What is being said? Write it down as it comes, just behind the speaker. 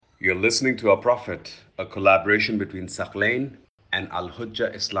You're listening to Our Prophet, a collaboration between Sakhlain and Al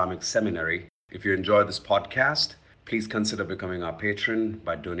Hujjah Islamic Seminary. If you enjoy this podcast, please consider becoming our patron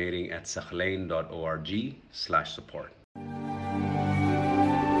by donating at sakhlain.org/support.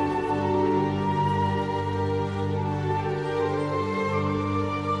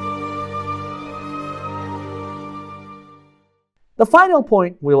 The final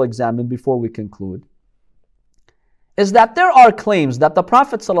point we'll examine before we conclude is that there are claims that the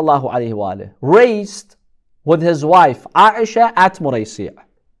Prophet ﷺ raised with his wife Ayesha at Muraysia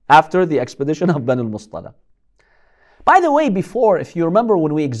after the expedition of Banu al-Mustaliq. By the way, before, if you remember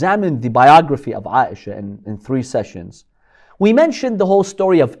when we examined the biography of Ayesha in 3 sessions, we mentioned the whole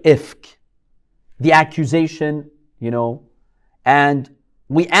story of Ifk, the accusation, and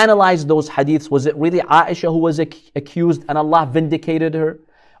we analyzed those hadiths. Was it really Ayesha who was accused and Allah vindicated her?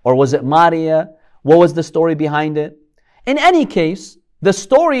 Or was it Maria? What was the story behind it? In any case, the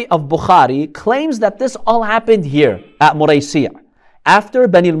story of Bukhari claims that this all happened here at Muraysia, after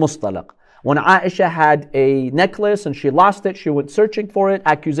Bani al-Mustaliq. When Ayesha had a necklace and she lost it, she went searching for it,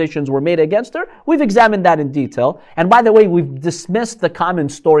 accusations were made against her. We've examined that in detail. And by the way, we've dismissed the common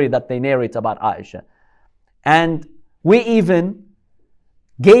story that they narrate about Ayesha. And we even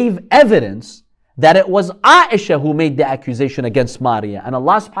gave evidence that it was Ayesha who made the accusation against Maria. And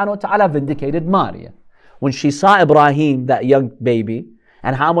Allah subhanahu wa ta'ala vindicated Maria. When she saw Ibrahim, that young baby,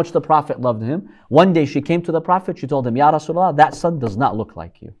 and how much the Prophet loved him, one day she came to the Prophet, she told him, Ya Rasulullah, that son does not look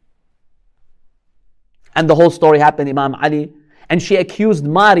like you. And the whole story happened, Imam Ali. And she accused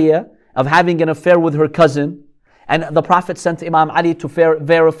Maria of having an affair with her cousin. And the Prophet sent Imam Ali to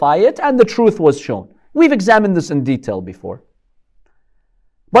verify it, and the truth was shown. We've examined this in detail before.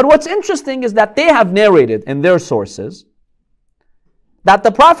 But what's interesting is that they have narrated in their sources that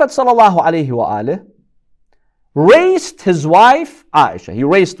the Prophet ﷺ raised his wife Ayesha. He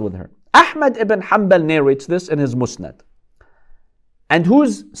raced with her. Ahmad ibn Hanbal narrates this in his Musnad. And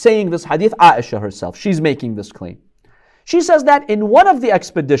who's saying this hadith? Ayesha herself. She's making this claim. She says that in one of the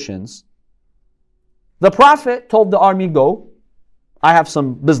expeditions, the Prophet told the army, go, I have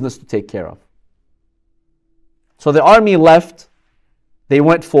some business to take care of. So the army left. They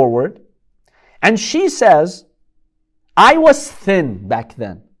went forward. And she says, I was thin back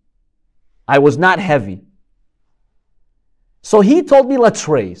then. I was not heavy. So he told me, let's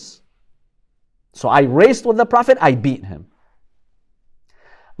race. So I raced with the Prophet, I beat him.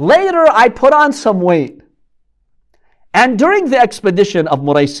 Later, I put on some weight. And during the expedition of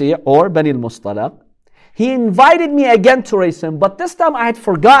Muraysia or Bani al-Mustaliq, he invited me again to race him, but this time I had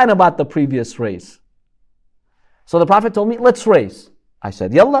forgotten about the previous race. So the Prophet told me, let's race. I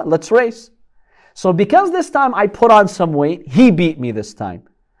said, Yallah, let's race. So because this time I put on some weight, he beat me this time.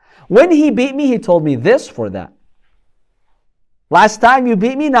 When he beat me, he told me this for that. Last time you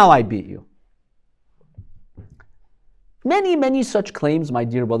beat me, now I beat you. Many such claims, my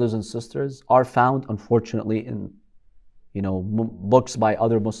dear brothers and sisters, are found, unfortunately, in books by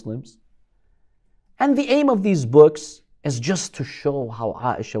other Muslims. And the aim of these books is just to show how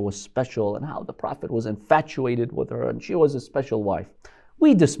Ayesha was special and how the Prophet was infatuated with her and she was a special wife.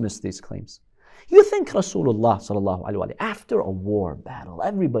 We dismiss these claims. You think Rasulullah sallallahu alaihi wasallam, after a war battle,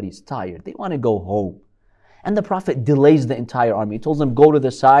 everybody's tired, they want to go home. And the Prophet delays the entire army. He tells them, go to the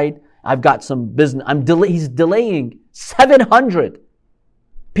side, I've got some business. He's delaying 700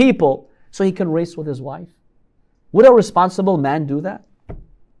 people so he can race with his wife. Would a responsible man do that?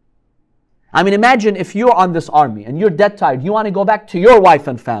 I mean, imagine if you're on this army and you're dead tired, you want to go back to your wife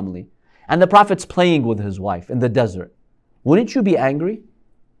and family, and the Prophet's playing with his wife in the desert. Wouldn't you be angry?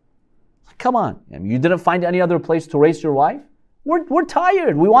 Come on, you didn't find any other place to race your wife? We're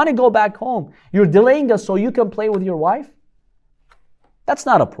tired, we want to go back home. You're delaying us so you can play with your wife? That's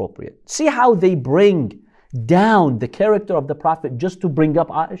not appropriate. See how they bring down the character of the Prophet just to bring up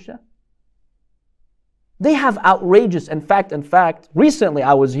Ayesha? They have outrageous, in fact, recently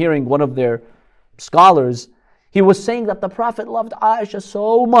I was hearing one of their scholars, he was saying that the Prophet loved Ayesha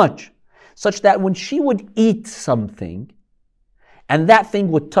so much, such that when she would eat something, and that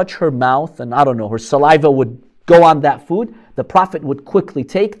thing would touch her mouth, and her saliva would go on that food, the Prophet would quickly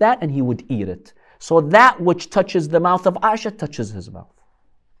take that and he would eat it. So that which touches the mouth of Ayesha touches his mouth.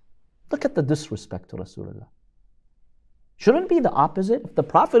 Look at the disrespect to Rasulullah. Shouldn't it be the opposite? If the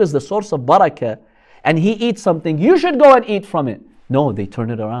Prophet is the source of barakah, and he eats something, you should go and eat from it. No, they turn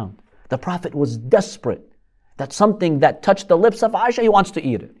it around. The Prophet was desperate that something that touched the lips of Ayesha, he wants to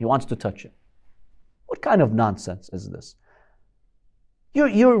eat it. He wants to touch it. What kind of nonsense is this?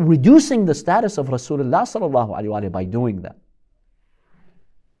 You're reducing the status of Rasulullah sallallahu alaihi wasallam by doing that.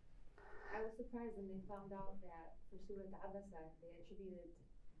 I was surprised when they found out that for Surah Abasa, they attributed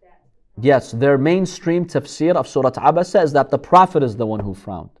Yes, their mainstream tafsir of Surah Abasa is that the Prophet is the one who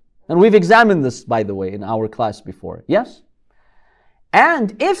frowned. And we've examined this, by the way, in our class before. Yes?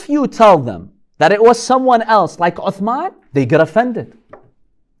 And if you tell them that it was someone else like Uthman, they get offended.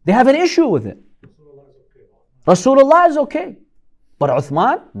 They have an issue with it. Rasulullah is okay. But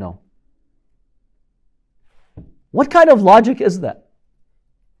Uthman? No. What kind of logic is that?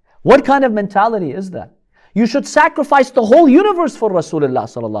 What kind of mentality is that? You should sacrifice the whole universe for Rasulullah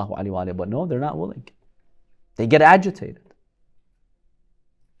sallallahu alaihi wasallam, but no, they're not willing. They get agitated.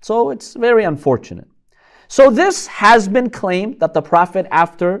 So it's very unfortunate. So this has been claimed that the Prophet,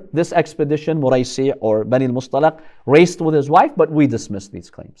 after this expedition, Muraysia or Bani al-Mustalaq, raced with his wife, but we dismiss these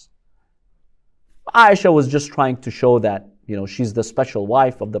claims. Ayesha was just trying to show that, she's the special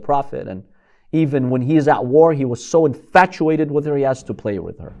wife of the Prophet, and even when he is at war, he was so infatuated with her, he has to play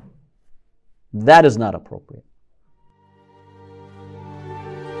with her. That is not appropriate.